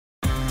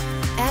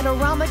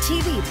Panorama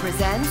TV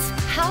presents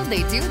How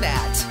They Do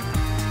That,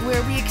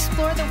 where we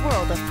explore the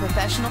world of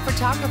professional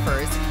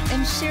photographers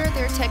and share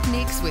their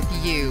techniques with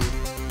you.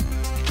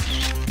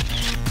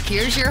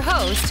 Here's your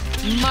host,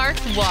 Mark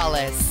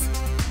Wallace.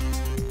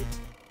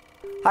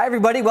 Hi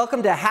everybody,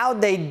 welcome to How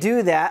They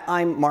Do That.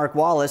 I'm Mark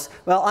Wallace.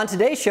 Well, on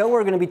today's show,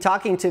 we're going to be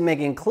talking to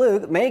Megan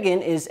Klug.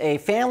 Megan is a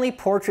family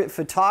portrait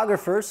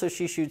photographer, so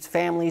she shoots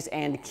families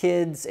and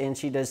kids, and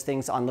she does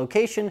things on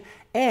location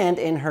and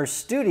in her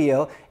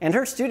studio. And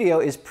her studio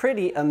is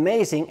pretty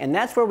amazing, and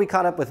that's where we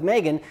caught up with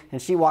Megan, and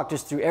she walked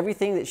us through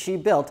everything that she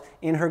built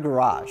in her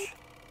garage.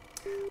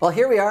 Well,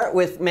 here we are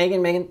with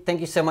Megan. Megan, thank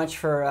you so much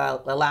for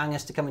allowing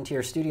us to come into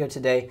your studio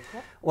today.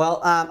 Yep.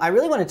 Well, I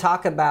really want to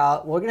talk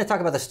about, we're going to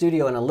talk about the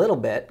studio in a little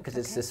bit because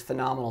it's this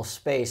phenomenal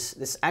space.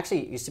 This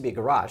actually used to be a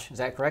garage, is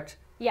that correct?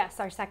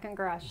 Yes, our second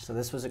garage. So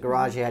this was a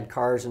garage, you had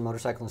cars and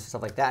motorcycles and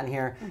stuff like that in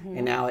here,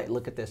 and now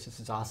look at this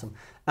is awesome.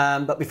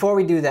 But before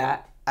we do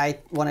that, I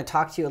want to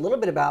talk to you a little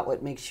bit about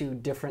what makes you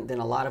different than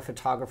a lot of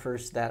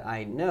photographers that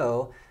I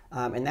know.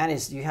 And that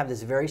is, you have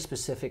this very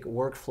specific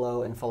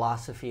workflow and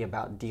philosophy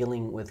about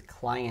dealing with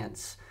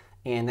clients,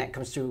 and that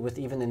comes through with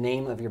even the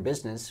name of your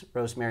business,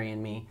 Rosemary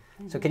and Me.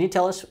 So can you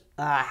tell us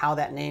how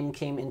that name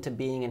came into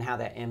being and how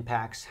that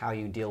impacts how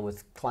you deal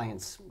with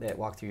clients that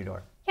walk through your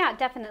door? Yeah,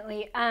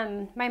 definitely.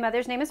 My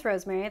mother's name is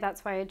Rosemary.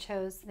 That's why I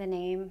chose the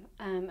name.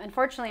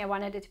 Unfortunately, I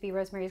wanted it to be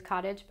Rosemary's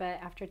Cottage, but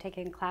after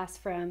taking a class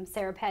from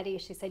Sarah Petty,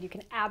 she said you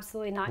can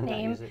absolutely not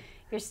name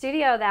your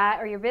studio that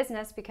or your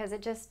business because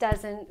it just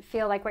doesn't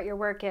feel like what your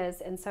work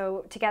is. And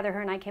so together,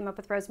 her and I came up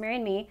with Rosemary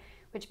and Me,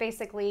 which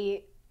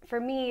basically,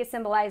 for me,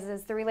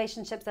 symbolizes the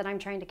relationships that I'm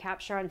trying to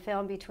capture on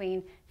film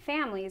between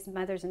families,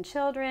 mothers and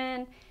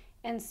children.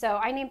 And so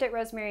I named it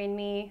Rosemary and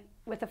Me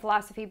with the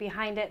philosophy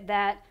behind it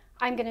that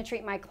I'm going to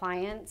treat my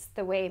clients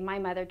the way my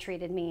mother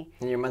treated me.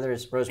 And your mother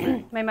is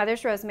Rosemary? My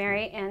mother's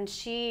Rosemary, and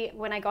she,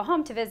 when I go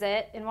home to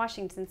visit in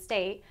Washington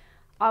State,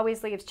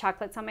 always leaves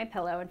chocolates on my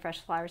pillow and fresh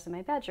flowers in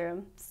my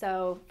bedroom.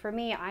 So for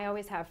me, I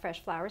always have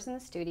fresh flowers in the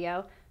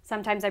studio.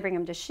 Sometimes I bring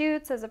them to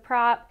shoots as a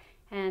prop,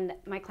 and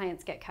my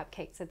clients get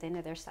cupcakes at the end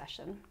of their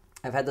session.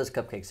 I've had those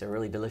cupcakes, they're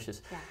really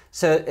delicious. Yeah.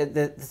 So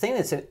the thing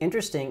that's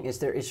interesting is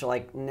there is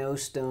like no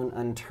stone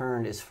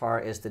unturned as far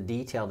as the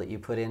detail that you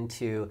put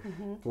into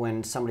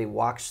when somebody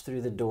walks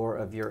through the door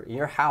of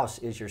your house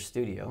is your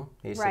studio,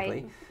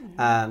 basically.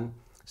 Right.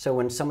 So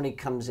when somebody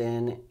comes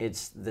in,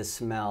 it's the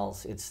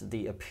smells, it's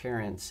the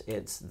appearance,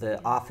 it's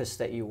the office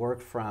that you work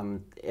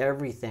from,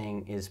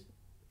 everything is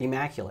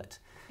immaculate.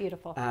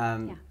 Beautiful.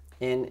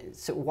 And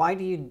so why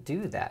do you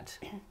do that?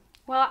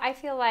 Well, I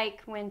feel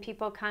like when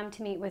people come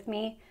to meet with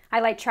me,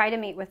 I try to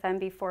meet with them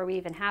before we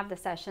even have the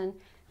session.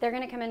 They're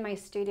going to come in my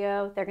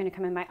studio, they're going to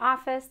come in my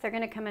office, they're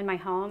going to come in my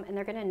home, and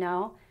they're going to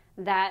know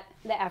that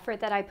the effort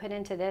that I put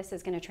into this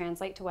is going to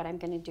translate to what I'm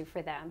going to do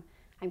for them.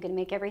 I'm going to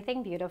make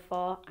everything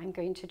beautiful. I'm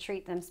going to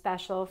treat them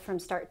special from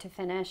start to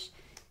finish.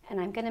 And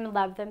I'm going to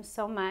love them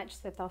so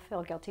much that they'll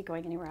feel guilty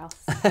going anywhere else.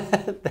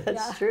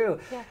 That's true.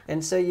 Yeah.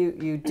 And so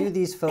you do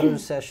these photo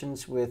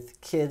sessions with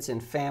kids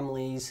and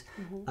families,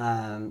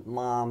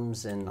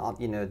 moms, and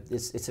you know,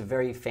 it's a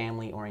very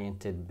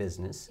family-oriented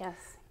business. Yes.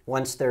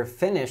 Once they're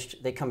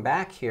finished, they come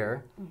back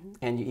here,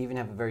 and you even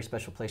have a very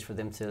special place for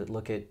them to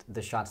look at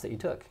the shots that you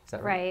took. Is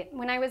that right? Right.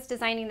 When I was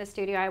designing the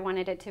studio, I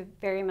wanted it to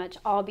very much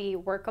all be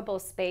workable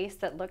space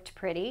that looked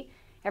pretty.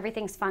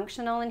 Everything's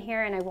functional in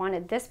here, and I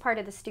wanted this part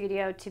of the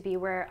studio to be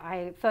where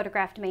I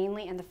photographed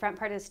mainly, and the front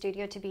part of the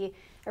studio to be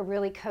a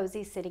really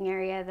cozy sitting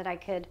area that I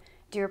could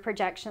do a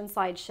projection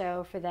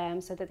slideshow for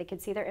them so that they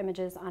could see their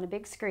images on a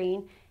big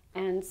screen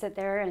and sit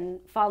there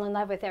and fall in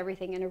love with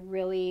everything in a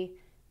really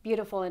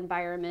beautiful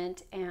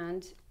environment.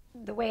 And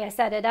the way I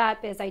set it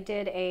up is I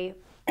did a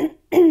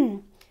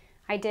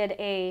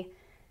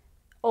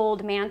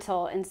old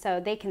mantle, and so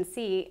they can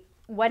see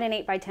what an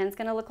 8x10 is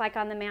going to look like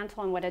on the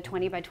mantle and what a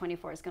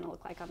 20x24 is going to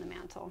look like on the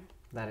mantle.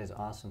 That is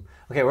awesome.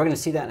 Okay, we're going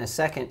to see that in a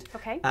second.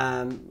 Okay.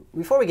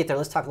 Before we get there,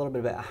 let's talk a little bit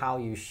about how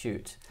you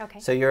shoot. Okay.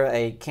 So you're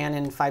a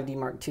Canon 5D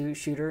Mark II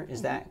shooter,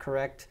 is that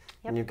correct?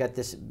 Yep. And you've got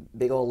this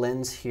big old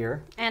lens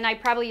here. And I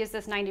probably use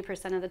this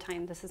 90% of the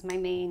time. This is my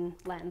main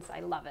lens.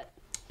 I love it.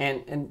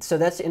 And so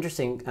that's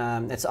interesting.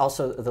 That's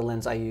also the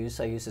lens I use.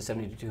 I use the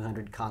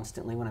 70-200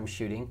 constantly when I'm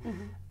shooting.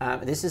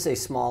 This is a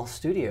small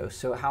studio,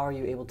 so how are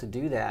you able to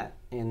do that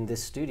in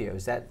this studio?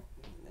 Is that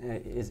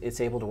it's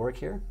able to work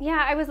here?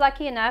 Yeah, I was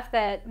lucky enough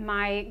that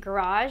my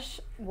garage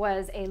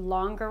was a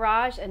long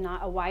garage and not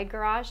a wide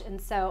garage, and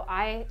so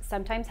I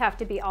sometimes have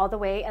to be all the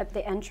way at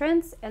the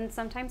entrance, and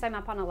sometimes I'm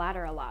up on a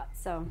ladder a lot.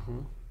 So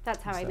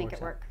that's how I make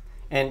it work.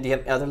 And do you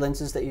have other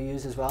lenses that you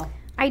use as well?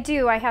 I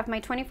do. I have my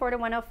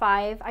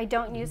 24-105. I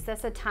don't use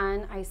this a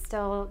ton. I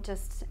still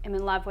just am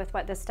in love with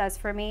what this does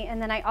for me.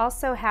 And then I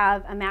also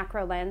have a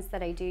macro lens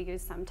that I do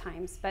use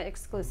sometimes, but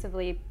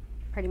exclusively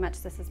pretty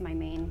much this is my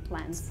main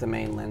lens. The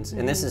main lens.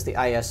 And this is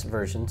the IS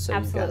version, so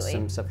Absolutely. you've got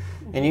some stuff.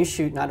 And you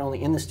shoot not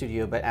only in the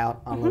studio, but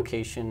out on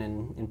location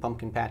and in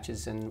pumpkin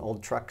patches and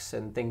old trucks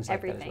and things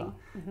like that as well.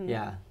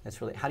 Yeah,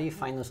 that's really, how do you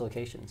find those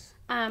locations?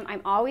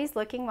 I'm always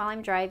looking while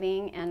I'm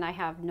driving, and I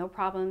have no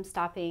problem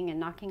stopping and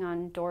knocking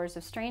on doors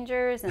of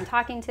strangers and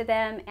talking to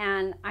them,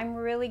 and I'm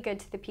really good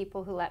to the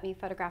people who let me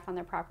photograph on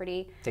their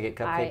property. They get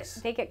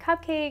cupcakes? They get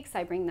cupcakes,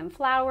 I bring them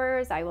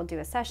flowers, I will do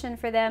a session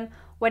for them.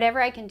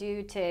 Whatever I can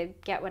do to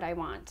get what I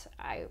want,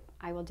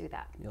 I will do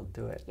that. You'll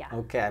do it. Yeah.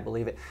 Okay, I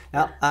believe it.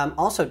 Now,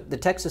 also, the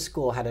Texas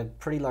school had a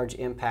pretty large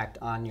impact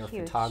on your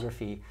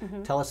photography.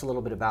 Tell us a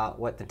little bit about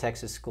what the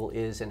Texas school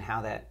is and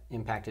how that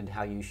impacted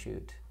how you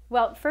shoot.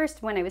 Well,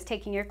 first, when I was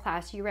taking your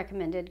class, you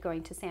recommended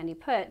going to Sandy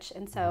Putsch,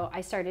 and so I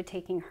started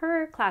taking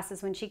her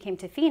classes when she came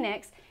to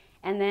Phoenix.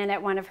 And then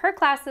at one of her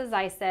classes,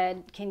 I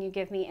said, can you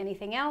give me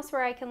anything else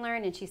where I can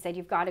learn? And she said,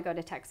 you've got to go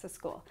to Texas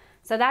school.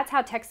 So that's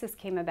how Texas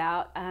came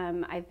about.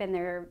 I've been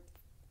there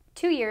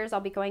 2 years.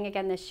 I'll be going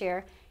again this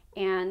year.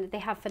 And they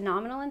have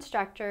phenomenal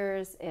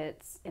instructors.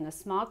 It's in a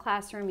small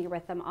classroom. You're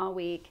with them all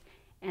week.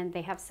 And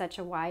they have such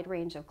a wide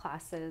range of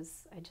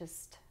classes. I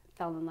just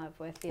fell in love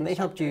with the And they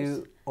instructors. helped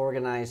you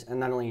organize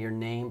not only your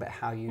name, but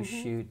how you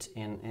shoot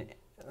and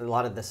a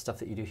lot of the stuff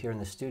that you do here in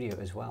the studio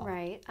as well.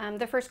 Right.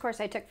 The first course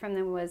I took from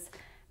them was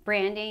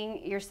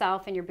branding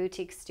yourself and your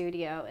boutique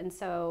studio. And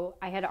so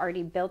I had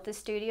already built the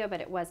studio,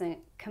 but it wasn't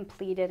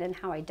completed in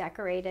how I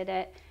decorated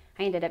it.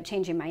 I ended up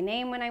changing my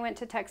name when I went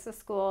to Texas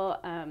school.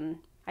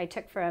 I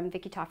took from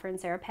Vicki Toffer and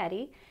Sarah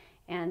Petty,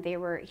 and they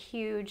were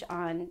huge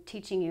on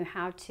teaching you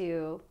how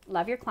to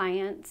love your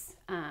clients,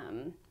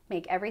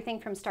 make everything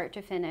from start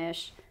to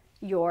finish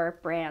your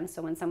brand.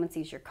 So when someone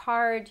sees your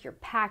card, your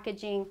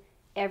packaging,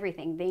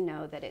 everything, they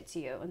know that it's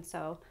you. And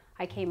so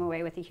I came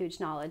away with a huge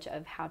knowledge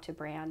of how to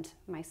brand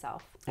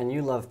myself. And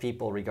you love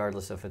people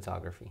regardless of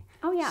photography.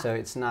 Oh, yeah. So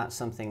it's not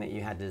something that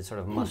you had to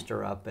sort of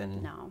muster up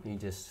and No. you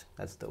just,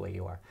 that's the way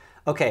you are.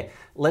 Okay,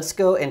 let's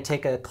go and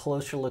take a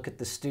closer look at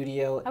the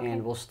studio,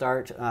 and we'll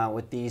start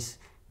with these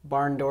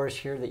barn doors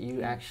here that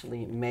you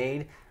actually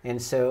made.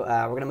 And so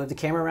we're going to move the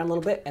camera around a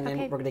little bit, and then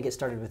we're going to get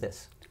started with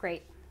this.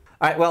 Great.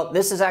 All right, well,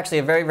 this is actually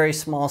a very, very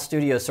small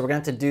studio, so we're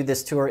going to have to do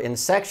this tour in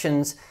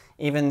sections,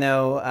 even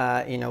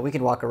though, you know, we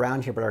could walk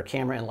around here, but our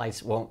camera and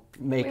lights won't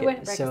make it. We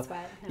wouldn't break so, a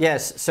sweat. No.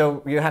 Yes,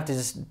 so you have to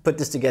just put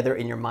this together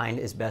in your mind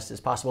as best as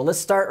possible. Let's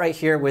start right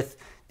here with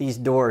these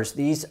doors.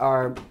 These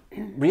are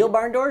real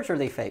barn doors, or are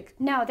they fake?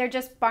 No, they're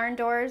just barn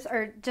doors,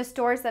 or just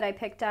doors that I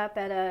picked up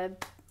at a,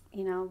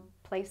 you know,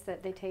 place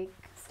that they take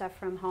stuff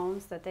from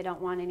homes that they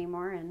don't want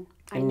anymore.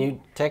 And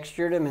you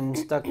textured them and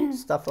stuck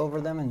stuff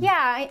over them? And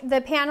yeah, the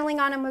paneling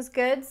on them was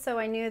good, so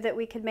I knew that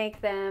we could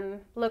make them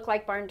look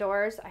like barn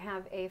doors. I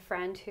have a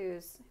friend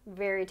who's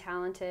very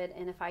talented,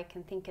 and if I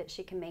can think it,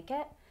 she can make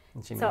it.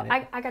 So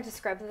I got to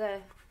scrub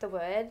the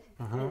wood,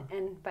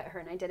 but her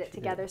and I did it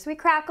together. So we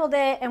crackled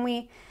it, and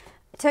we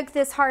took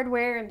this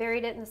hardware and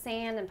buried it in the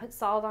sand and put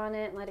salt on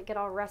it and let it get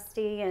all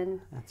rusty,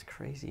 and that's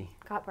crazy.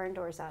 Got barn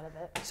doors out of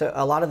it. So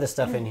a lot of the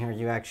stuff in here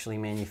you actually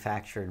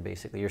manufactured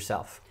basically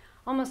yourself.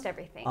 Almost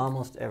everything.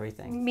 Almost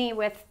everything. Me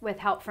with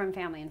help from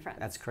family and friends.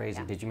 That's crazy.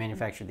 Yeah. Did you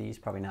manufacture these?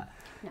 Probably not.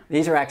 No.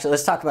 These are actually,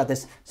 let's talk about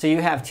this. So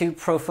you have two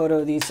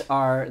Profoto. These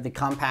are the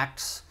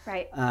compacts.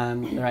 Right.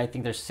 I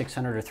think there's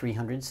 600 or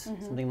 300s,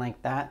 something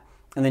like that.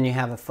 And then you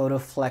have a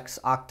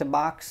PhotoFlex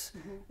Octabox,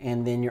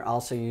 and then you're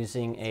also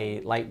using a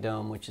light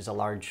dome, which is a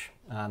large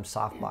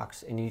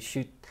softbox. And you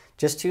shoot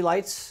just 2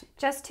 lights?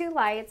 Just 2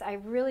 lights. I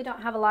really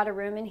don't have a lot of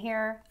room in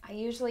here. I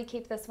usually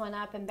keep this one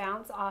up and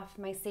bounce off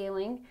my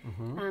ceiling.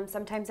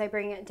 Sometimes I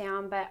bring it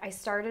down, but I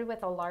started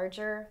with a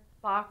larger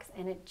box,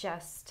 and it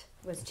just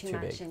was too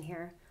much big in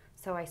here.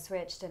 So I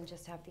switched and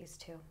just have these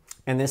 2.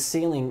 And this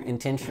ceiling,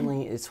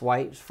 intentionally, it's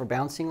white for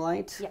bouncing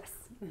light? Yes.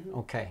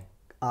 Okay.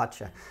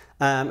 Gotcha.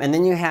 And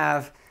then you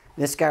have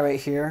this guy right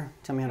here.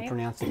 Tell me how to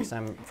pronounce it, because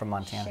I'm from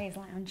Montana. Chaise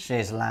Lounge.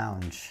 Chaise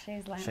Lounge.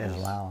 Chaise Lounge. Chaise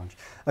Lounge.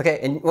 Okay,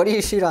 and what do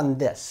you shoot on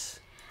this?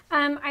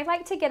 I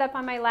like to get up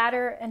on my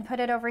ladder and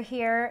put it over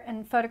here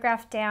and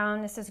photograph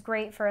down. This is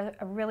great for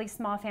a really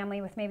small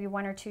family with maybe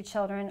 1 or 2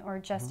 children, or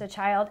just a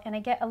child. And I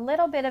get a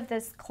little bit of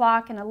this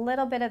clock and a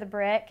little bit of the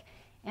brick,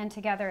 and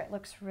together it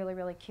looks really,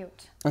 really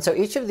cute. And so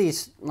each of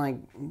these like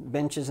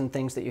benches and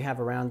things that you have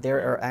around there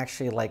are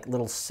actually like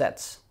little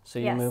sets. So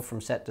you move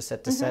from set to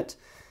set to set.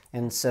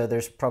 And so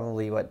there's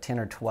probably, what, 10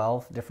 or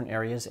 12 different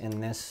areas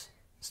in this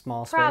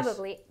small space?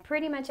 Probably.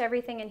 Pretty much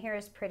everything in here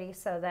is pretty,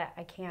 so that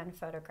I can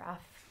photograph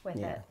with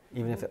it.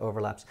 Even if it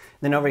overlaps.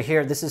 Then over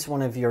here, this is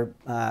one of your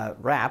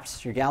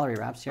wraps, your gallery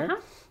wraps here.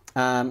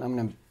 I'm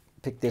going to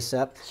pick this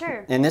up.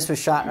 Sure. And this was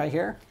shot right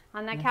here?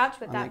 On that couch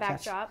with that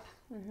backdrop.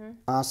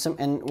 Awesome.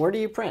 And where do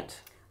you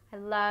print? I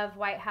love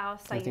White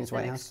House. I use them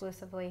White House?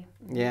 exclusively.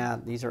 Yeah,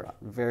 these are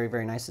very,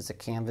 very nice. It's a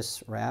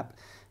canvas wrap.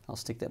 I'll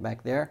stick that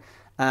back there.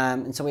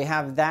 And so we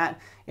have that.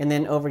 And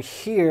then over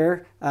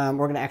here, we're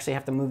going to actually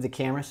have to move the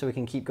camera so we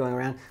can keep going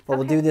around. But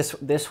we'll do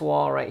this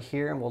wall right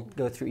here, and we'll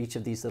go through each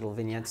of these little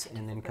vignettes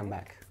and then come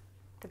back.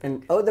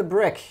 And oh, the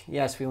brick.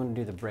 Yes, we want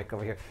to do the brick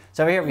over here.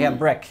 So over here we have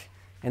brick.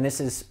 And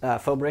this is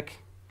faux brick,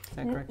 is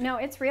that correct? No,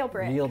 it's real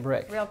brick. Real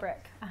brick. Real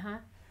brick,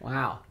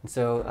 Wow. And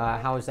so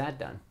how is that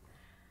done?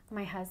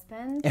 My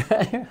husband.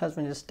 Your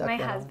husband just stuck that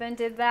My husband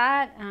did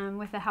that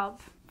with the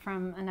help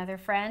from another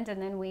friend,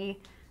 and then we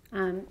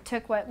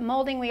took what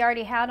molding we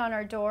already had on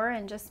our door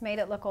and just made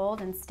it look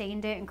old and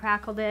stained it and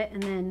crackled it,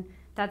 and then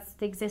that's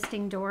the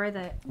existing door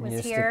that was you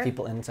just here. stick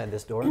people inside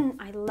this door?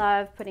 I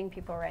love putting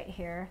people right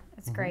here.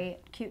 It's great.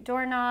 Cute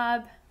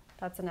doorknob.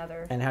 That's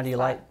another. And how do you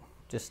spot. light?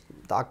 Just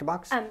the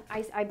octabox?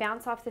 I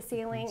bounce off the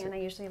ceiling, and I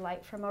usually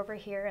light from over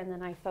here, and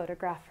then I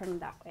photograph from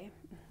that way.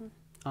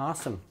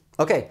 Awesome.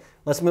 Okay,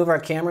 let's move our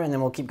camera, and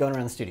then we'll keep going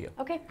around the studio.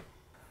 Okay.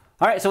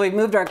 All right, so we've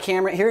moved our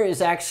camera. Here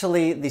is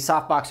actually the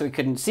softbox that we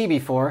couldn't see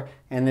before,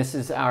 and this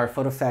is our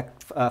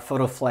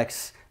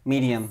PhotoFlex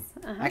medium.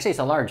 Actually, it's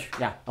a large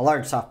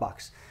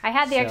softbox. I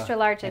had the So, extra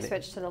large. I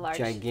switched to the large.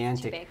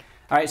 Gigantic. Too big.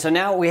 All right, so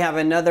now we have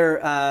another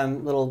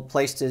little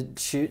place to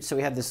shoot. So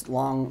we have this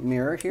long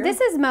mirror here.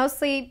 This is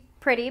mostly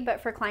pretty, but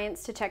for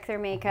clients to check their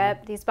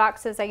makeup. These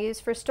boxes I use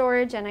for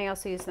storage, and I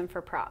also use them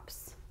for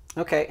props.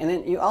 Okay, and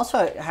then you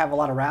also have a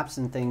lot of wraps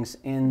and things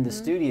in the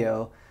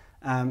studio.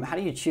 How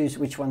do you choose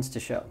which ones to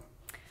show?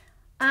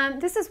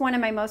 This is one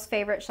of my most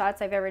favorite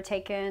shots I've ever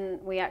taken.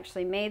 We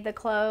actually made the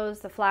clothes,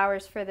 the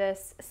flowers for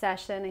this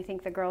session. I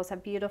think the girls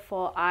have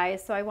beautiful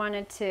eyes, so I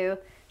wanted to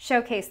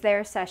showcase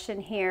their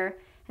session here.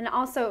 And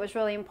also it was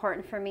really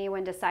important for me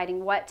when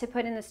deciding what to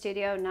put in the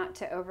studio, not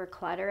to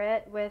overclutter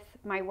it with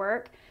my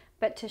work,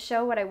 but to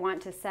show what I want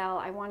to sell.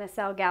 I want to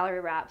sell gallery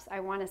wraps. I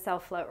want to sell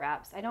float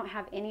wraps. I don't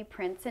have any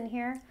prints in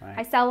here. Right.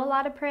 I sell a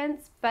lot of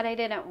prints, but I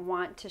didn't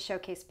want to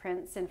showcase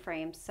prints in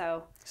frames.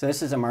 So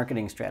this is a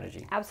marketing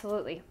strategy.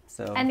 absolutely.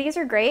 So, and these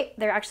are great.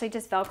 They're actually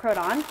just Velcroed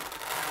on.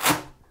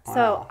 Wow.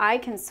 So I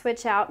can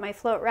switch out my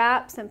float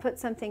wraps and put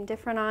something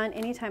different on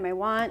anytime I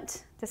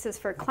want. This is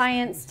for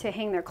clients to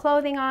hang their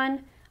clothing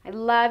on. I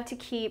love to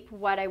keep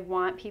what I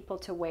want people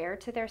to wear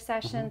to their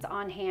sessions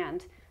on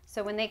hand.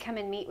 So when they come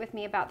and meet with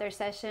me about their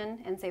session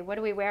and say, what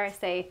do we wear? I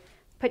say,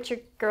 put your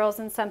girls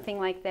in something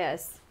like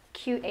this.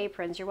 Cute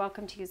aprons. You're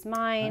welcome to use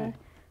mine. Right.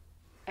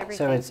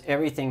 Everything. So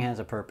everything has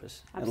a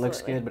purpose. Absolutely. It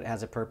looks good, but it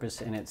has a purpose,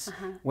 and it's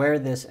wear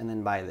this and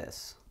then buy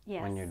this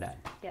when you're done.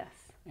 Yes.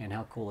 And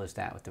how cool is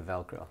that with the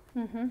Velcro?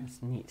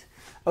 That's neat.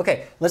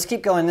 Okay, let's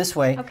keep going this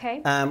way.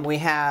 Okay. We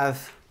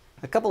have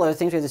a couple other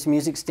things. We have this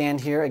music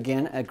stand here.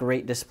 Again, a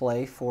great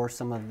display for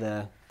some of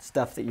the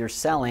stuff that you're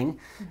selling.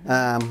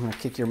 I'm going to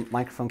kick your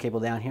microphone cable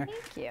down here.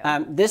 Thank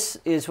you. This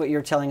is what you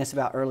were telling us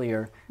about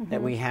earlier,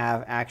 that we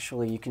have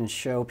actually, you can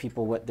show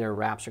people what their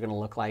wraps are going to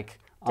look like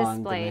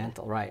on the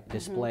mantle. Right,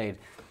 displayed.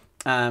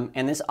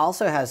 And this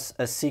also has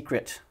a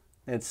secret.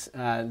 It's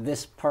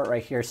this part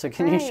right here. So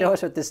can you show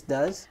us what this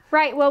does?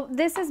 Right. Well,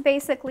 this is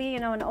basically,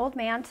 an old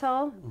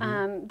mantle.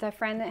 The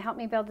friend that helped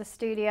me build the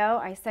studio,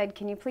 I said,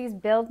 can you please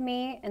build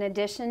me an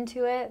addition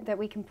to it that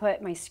we can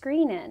put my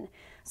screen in?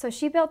 So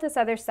she built this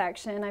other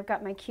section. I've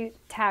got my cute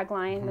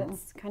tagline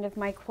that's kind of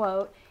my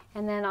quote.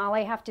 And then all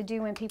I have to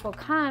do when people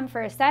come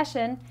for a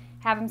session,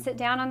 have them sit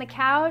down on the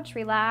couch,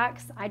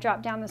 relax. I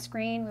drop down the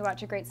screen. We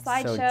watch a great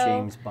slideshow So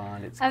James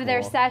Bond, it's of their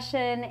cool.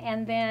 session,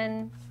 and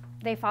then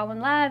they fall in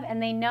love,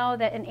 and they know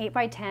that an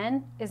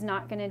 8x10 is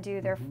not going to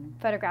do their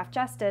photograph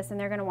justice, and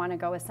they're going to want to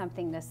go with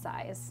something this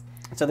size.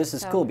 So this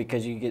is cool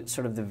because you get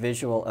sort of the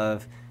visual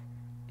of,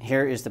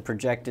 here is the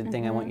projected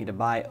thing I want you to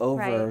buy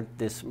over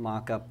this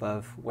mock-up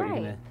of what you're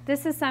going to...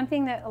 This is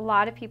something that a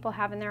lot of people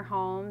have in their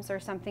homes or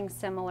something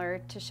similar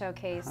to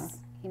showcase,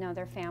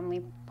 their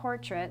family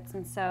portraits,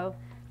 and so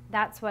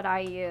that's what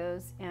I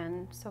use,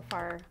 and so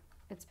far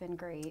it's been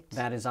great.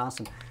 That is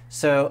awesome.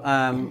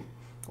 So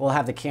we'll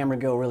have the camera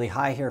go really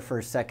high here for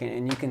a second,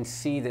 and you can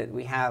see that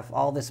we have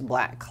all this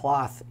black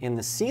cloth in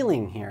the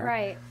ceiling here.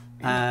 Right.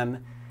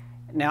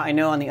 Now, I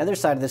know on the other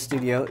side of the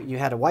studio, you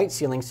had a white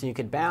ceiling so you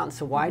could bounce.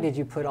 So why did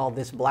you put all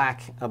this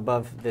black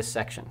above this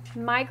section?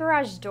 My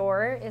garage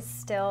door is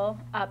still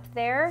up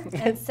there.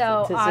 And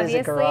so This obviously,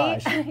 is a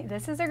garage.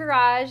 this is a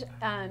garage.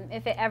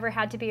 If it ever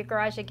had to be a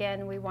garage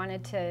again, we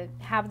wanted to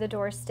have the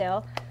door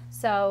still.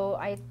 So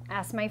I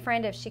asked my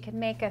friend if she could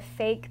make a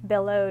fake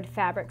billowed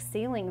fabric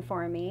ceiling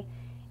for me.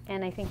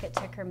 And I think it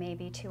took her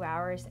maybe 2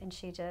 hours, and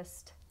she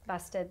just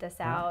busted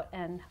this out.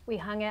 And we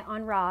hung it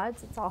on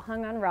rods. It's all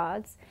hung on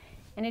rods.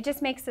 And it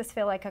just makes this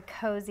feel like a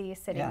cozy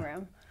sitting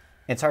room.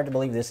 It's hard to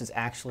believe this is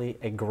actually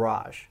a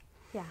garage.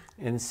 Yeah.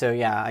 And so,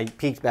 yeah, I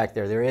peeked back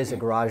there. There is a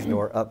garage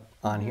door up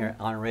on here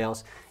on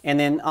rails. And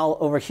then all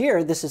over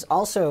here, this is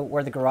also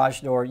where the garage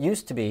door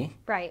used to be.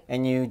 Right.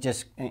 And you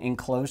just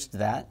enclosed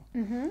that.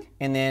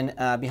 And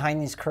then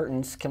behind these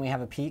curtains, can we have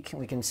a peek?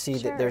 We can see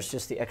that there's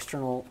just the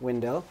external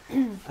window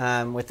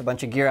with a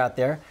bunch of gear out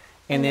there.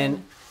 And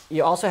then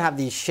you also have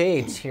these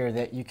shades here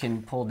that you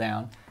can pull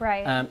down.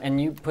 Right.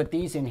 And you put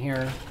these in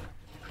here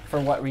for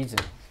what reason?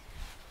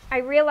 I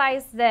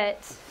realized that,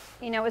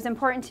 it was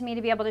important to me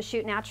to be able to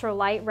shoot natural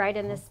light right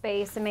in this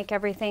space and make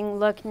everything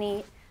look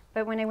neat.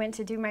 But when I went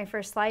to do my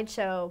first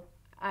slideshow,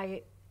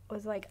 I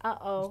was like,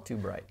 uh-oh. It's too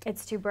bright.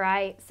 It's too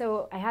bright.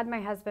 So I had my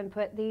husband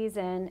put these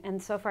in,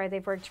 and so far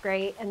they've worked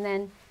great. And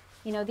then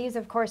You know, these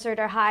of course are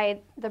to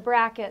hide the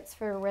brackets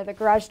for where the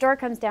garage door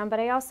comes down, but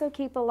I also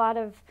keep a lot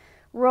of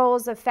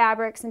rolls of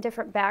fabrics and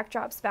different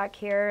backdrops back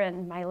here,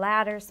 and my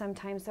ladder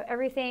sometimes, so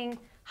everything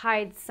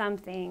hides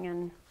something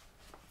and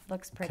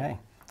looks pretty. Okay.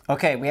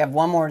 Okay, we have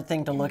one more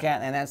thing to look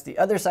at, and that's the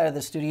other side of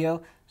the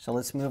studio. So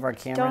let's move our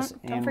cameras.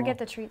 Don't forget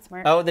the treats,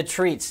 Mark. Oh, the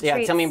treats. Yeah,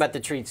 Treats. tell me about the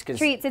treats.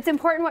 Treats. It's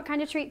important what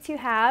kind of treats you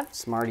have.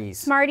 Smarties.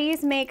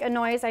 Smarties make a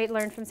noise I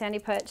learned from Sandy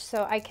Putch,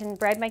 so I can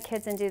bribe my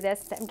kids and do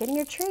this. I'm getting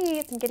your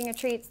treats, I'm getting your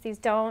treats. These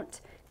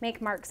don't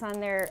make marks on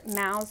their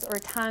mouths or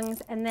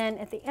tongues, and then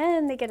at the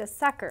end they get a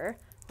sucker,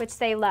 which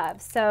they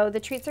love. So the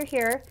treats are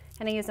here,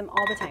 and I use them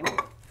all the time.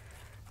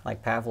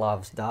 Like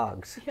Pavlov's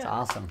dogs. Yeah. It's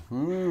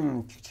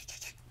awesome.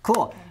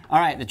 Cool. All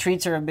right, the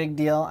treats are a big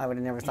deal. I would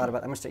have never thought about.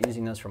 I'm gonna start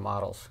using those for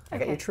models. I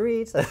got your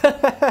treats.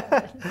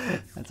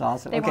 That's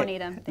awesome. They won't eat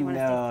them. They want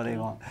to no, they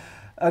won't.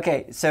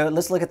 Okay, so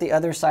let's look at the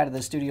other side of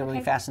the studio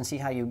really fast and see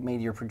how you made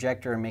your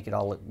projector and make it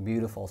all look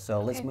beautiful.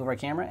 So let's move our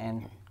camera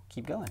and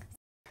keep going.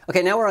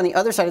 Okay, now we're on the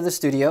other side of the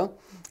studio,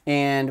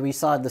 and we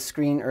saw the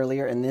screen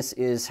earlier, and this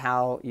is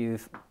how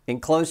you've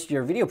enclosed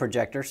your video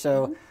projector.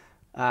 So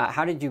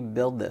how did you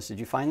build this? Did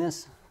you find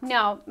this?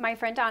 No, my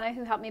friend Donna,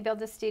 who helped me build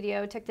the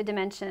studio, took the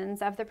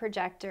dimensions of the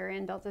projector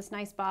and built this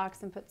nice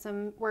box and put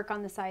some work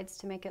on the sides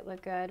to make it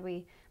look good.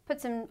 We put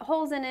some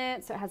holes in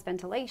it so it has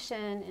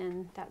ventilation,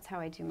 and that's how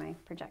I do my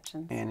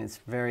projections. And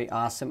it's very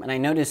awesome. And I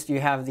noticed you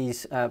have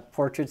these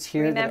portraits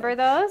here. Remember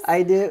those?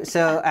 I do.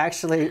 So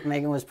actually,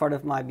 Megan was part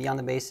of my Beyond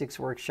the Basics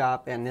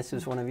workshop, and this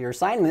was one of your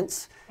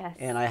assignments. Yes.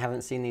 And I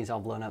haven't seen these all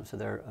blown up, so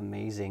they're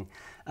amazing.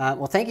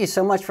 Well, thank you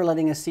so much for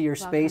letting us see your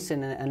space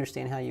and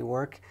understand how you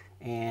work.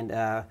 And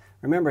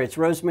remember, it's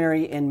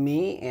Rosemary and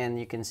me, and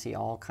you can see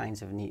all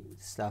kinds of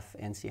neat stuff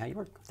and see how you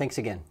work. Thanks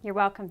again. You're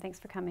welcome. Thanks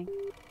for coming.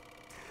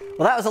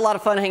 Well, that was a lot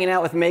of fun hanging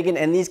out with Megan,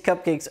 and these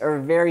cupcakes are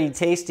very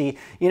tasty.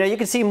 You know, you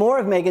can see more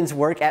of Megan's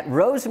work at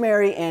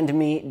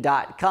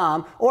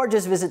rosemaryandme.com, or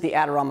just visit the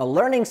Adorama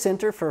Learning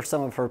Center for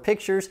some of her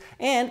pictures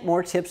and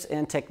more tips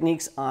and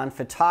techniques on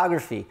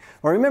photography.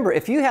 Well, remember,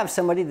 if you have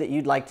somebody that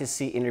you'd like to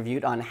see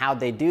interviewed on how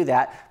they do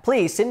that,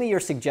 please send me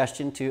your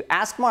suggestion to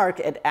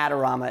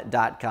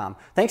askmark@adorama.com.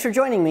 Thanks for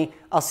joining me.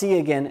 I'll see you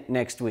again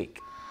next week.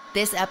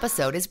 This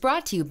episode is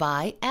brought to you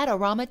by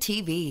Adorama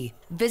TV.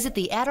 Visit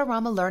the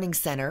Adorama Learning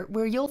Center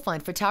where you'll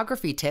find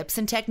photography tips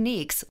and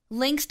techniques,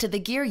 links to the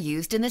gear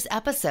used in this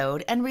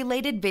episode, and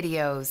related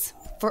videos.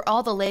 For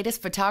all the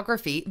latest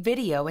photography,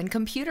 video, and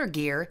computer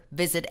gear,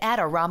 visit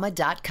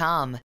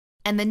Adorama.com.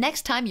 And the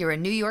next time you're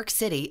in New York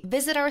City,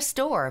 visit our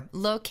store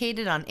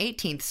located on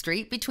 18th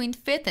Street between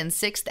 5th and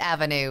 6th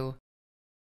Avenue.